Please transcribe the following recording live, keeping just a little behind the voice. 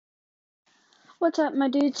What's up, my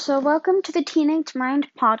dude? So, welcome to the Teenage Mind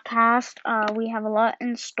podcast. We have a lot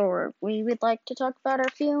in store. We would like to talk about our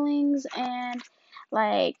feelings and,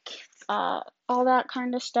 like, all that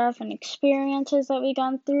kind of stuff and experiences that we've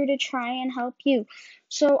gone through to try and help you.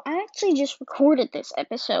 So, I actually just recorded this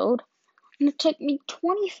episode, and it took me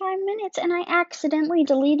 25 minutes, and I accidentally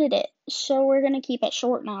deleted it. So, we're gonna keep it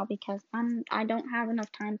short now because I don't have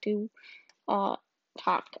enough time to, uh,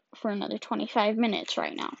 talk for another 25 minutes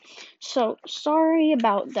right now. So sorry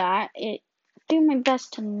about that. Do my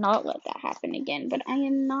best to not let that happen again, but I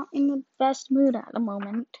am not in the best mood at the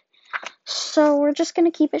moment. So we're just gonna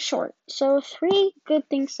keep it short. So 3 good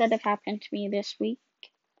things that have happened to me this week.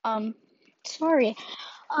 Um, sorry.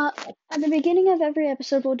 Uh, at the beginning of every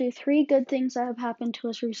episode, we'll do 3 good things that have happened to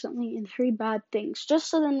us recently and 3 bad things, just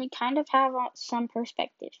so then we kind of have some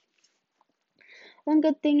perspective. One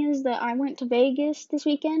good thing is that I went to Vegas this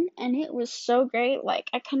weekend and it was so great.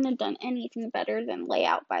 Like, I couldn't have done anything better than lay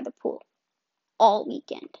out by the pool all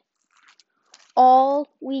weekend. All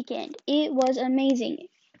weekend. It was amazing,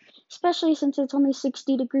 especially since it's only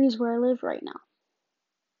 60 degrees where I live right now.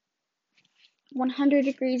 100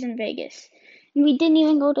 degrees in Vegas. And we didn't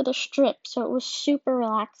even go to the strip, so it was super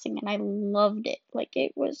relaxing and I loved it. Like,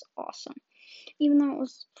 it was awesome. Even though it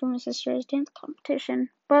was for my sister's dance competition.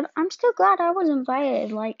 But I'm still glad I was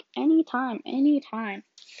invited, like, anytime.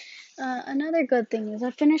 Another good thing is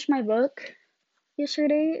I finished my book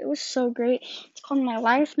yesterday. It was so great. It's called My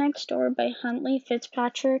Life Next Door by Huntley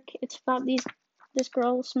Fitzpatrick. It's about this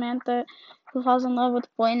girl, Samantha, who falls in love with the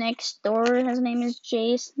boy next door. His name is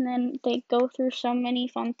Jace, and then they go through so many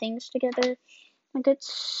fun things together. Like,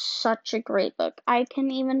 it's such a great book. I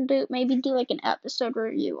can even maybe do like an episode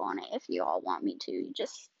review on it if you all want me to. You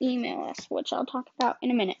just email us, which I'll talk about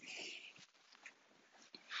in a minute.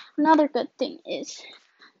 Another good thing is,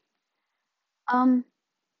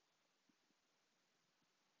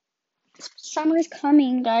 summer's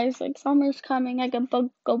coming, guys. Like, summer's coming. I can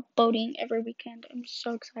go boating every weekend. I'm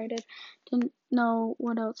so excited. Didn't know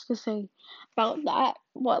what else to say about that.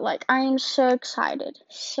 I am so excited.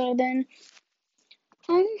 So then,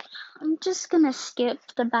 I'm just gonna skip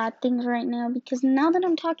the bad things right now because now that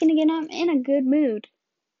I'm talking again, I'm in a good mood.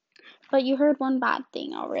 But you heard one bad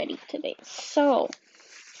thing already today. So,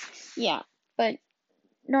 yeah. But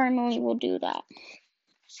normally we'll do that.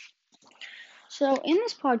 So, in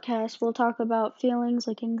this podcast, we'll talk about feelings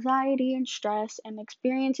like anxiety and stress and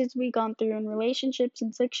experiences we've gone through in relationships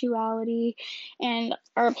and sexuality and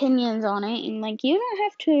our opinions on it. And, like, you don't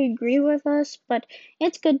have to agree with us, but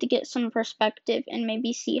it's good to get some perspective and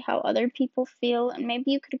maybe see how other people feel. And maybe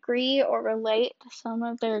you could agree or relate to some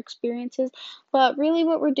of their experiences. But really,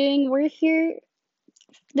 what we're doing, we're here.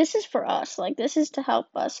 This is for us. Like, this is to help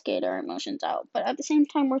us get our emotions out. But at the same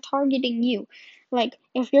time, we're targeting you. Like,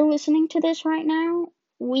 if you're listening to this right now,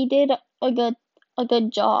 we did a good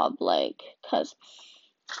job. Like, cause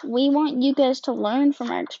we want you guys to learn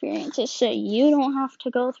from our experiences, so you don't have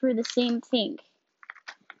to go through the same thing.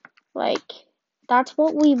 Like, that's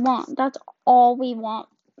what we want. That's all we want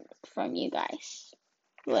from you guys.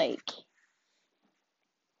 Like,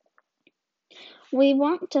 we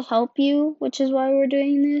want to help you, which is why we're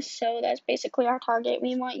doing this. So that's basically our target.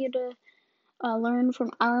 We want you to learn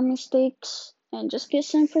from our mistakes and just get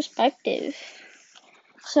some perspective.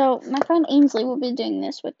 So, my friend Ainsley will be doing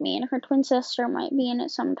this with me, and her twin sister might be in it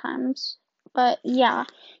sometimes. But yeah,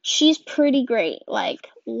 she's pretty great. Like,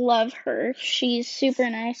 love her. She's super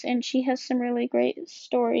nice, and she has some really great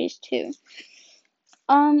stories too.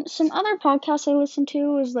 Some other podcasts I listen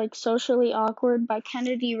to is like Socially Awkward by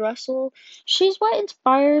Kennedy Russell. She's what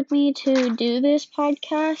inspired me to do this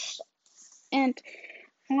podcast, and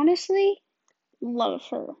honestly, love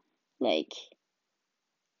her. Like,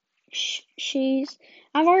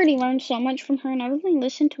 I've already learned so much from her, and I've only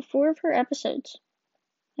listened to 4 of her episodes,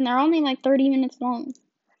 and they're only like 30 minutes long,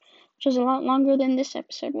 which is a lot longer than this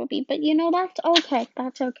episode will be. But that's okay.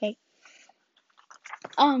 That's okay.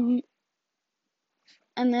 And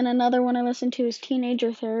then another one I listened to is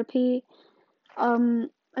Teenager Therapy. I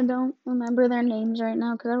don't remember their names right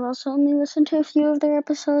now because I've also only listened to a few of their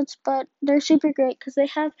episodes, but they're super great because they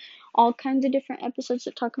have all kinds of different episodes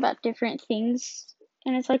that talk about different things.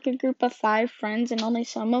 And it's like a group of 5 friends, and only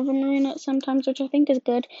some of them are in it sometimes, which I think is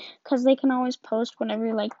good because they can always post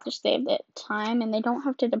whenever, like, just they have the time, and they don't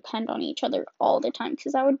have to depend on each other all the time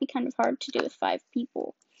because that would be kind of hard to do with 5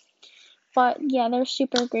 people. But yeah, they're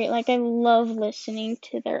super great. Like, I love listening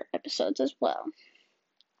to their episodes as well.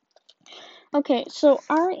 Okay, so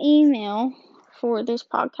our email for this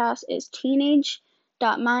podcast is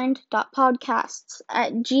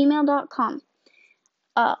teenage.mind.podcasts@gmail.com.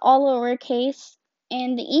 All lowercase,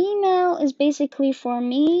 And the email is basically for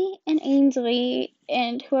me and Ainsley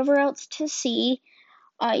and whoever else to see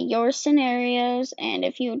your scenarios, and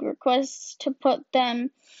if you would request to put them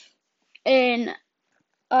in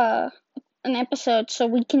an episode so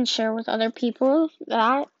we can share with other people,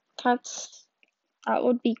 that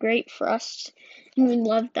would be great for us, and we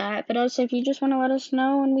love that. But also, if you just want to let us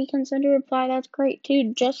know and we can send a reply, that's great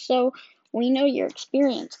too, just so we know your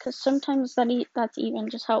experience, because sometimes that's even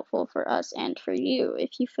just helpful for us and for you.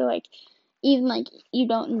 If you feel like even like you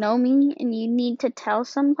don't know me and you need to tell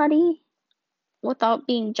somebody without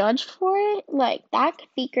being judged for it, like that could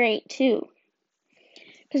be great too.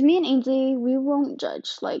 Because me and Ainsley, we won't judge.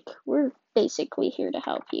 Like, we're basically here to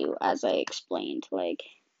help you, as I explained. Like,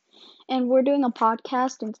 and we're doing a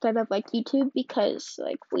podcast instead of like YouTube because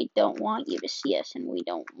like we don't want you to see us and we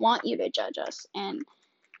don't want you to judge us. And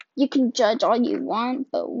you can judge all you want,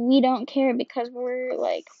 but we don't care because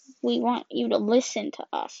we want you to listen to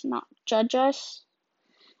us, not judge us.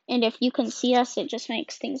 And if you can see us, it just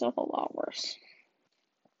makes things a whole lot worse.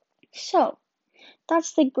 So,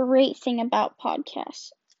 that's the great thing about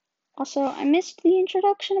podcasts. Also, I missed the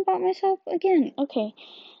introduction about myself again. Okay,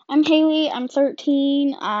 I'm Haley. I'm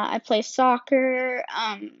 13. I play soccer.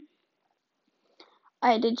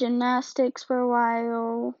 I did gymnastics for a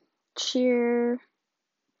while, cheer,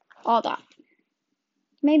 all that.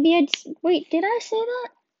 Maybe wait. Did I say that?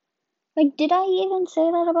 Like, did I even say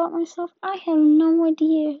that about myself? I have no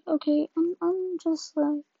idea. Okay, I'm just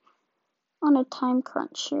like on a time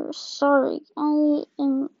crunch here. Sorry, I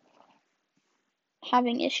am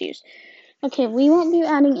having issues. Okay, we won't be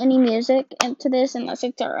adding any music into this unless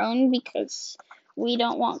it's our own because we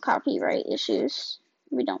don't want copyright issues.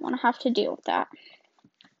 We don't want to have to deal with that.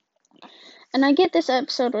 And I get this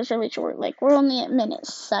episode was really short. Like, we're only at minute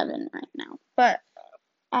 7 right now. But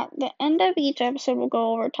at the end of each episode, we'll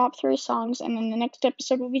go over top 3 songs, and then the next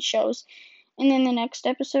episode will be shows, and then the next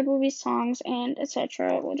episode will be songs, and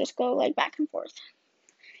etc. We'll just go like back and forth.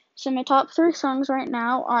 So my top 3 songs right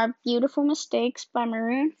now are Beautiful Mistakes by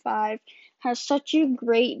Maroon 5. Has such a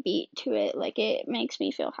great beat to it, like it makes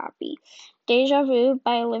me feel happy. Deja Vu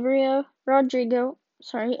by Olivia Rodrigo.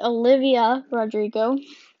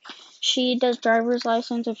 She does Driver's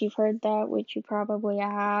License, if you've heard that, which you probably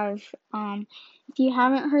have. If you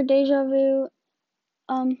haven't heard Deja Vu,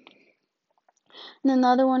 and then the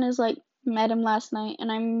other one is like Met Him Last Night,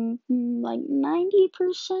 and I'm like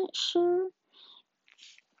 90% sure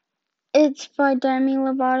it's by Demi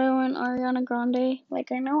Lovato and Ariana Grande.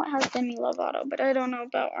 Like, I know it has Demi Lovato, but I don't know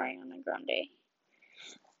about Ariana Grande.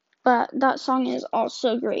 But that song is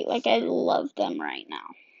also great. Like, I love them right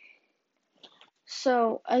now.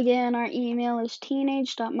 So, again, our email is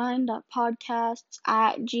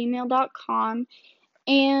teenage.mind.podcasts@gmail.com.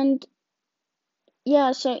 And,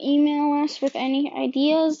 yeah, so email us with any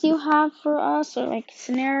ideas you have for us, or, like,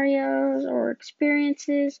 scenarios or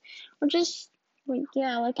experiences, or just,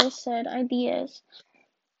 like I said, ideas.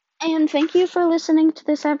 And thank you for listening to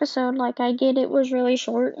this episode. Like, I get it was really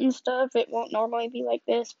short and stuff. It won't normally be like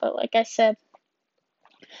this, but like I said,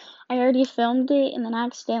 I already filmed it and then I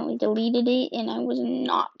accidentally deleted it, and I was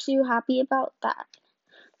not too happy about that.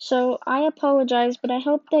 So I apologize, but I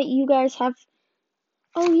hope that you guys have.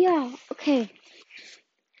 Oh, yeah, okay.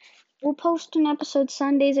 We'll post an episode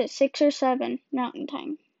Sundays at 6 or 7 Mountain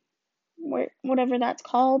Time. Whatever that's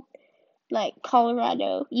called. Like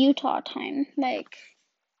Colorado, Utah time. Like,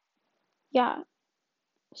 yeah.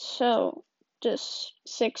 So, just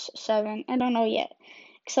 6, 7. I don't know yet.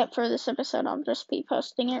 Except for this episode, I'll just be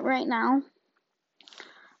posting it right now.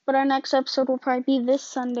 But our next episode will probably be this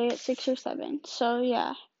Sunday at 6 or 7. So,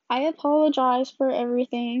 yeah. I apologize for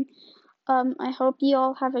everything. I hope you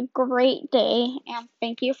all have a great day, and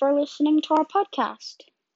thank you for listening to our podcast.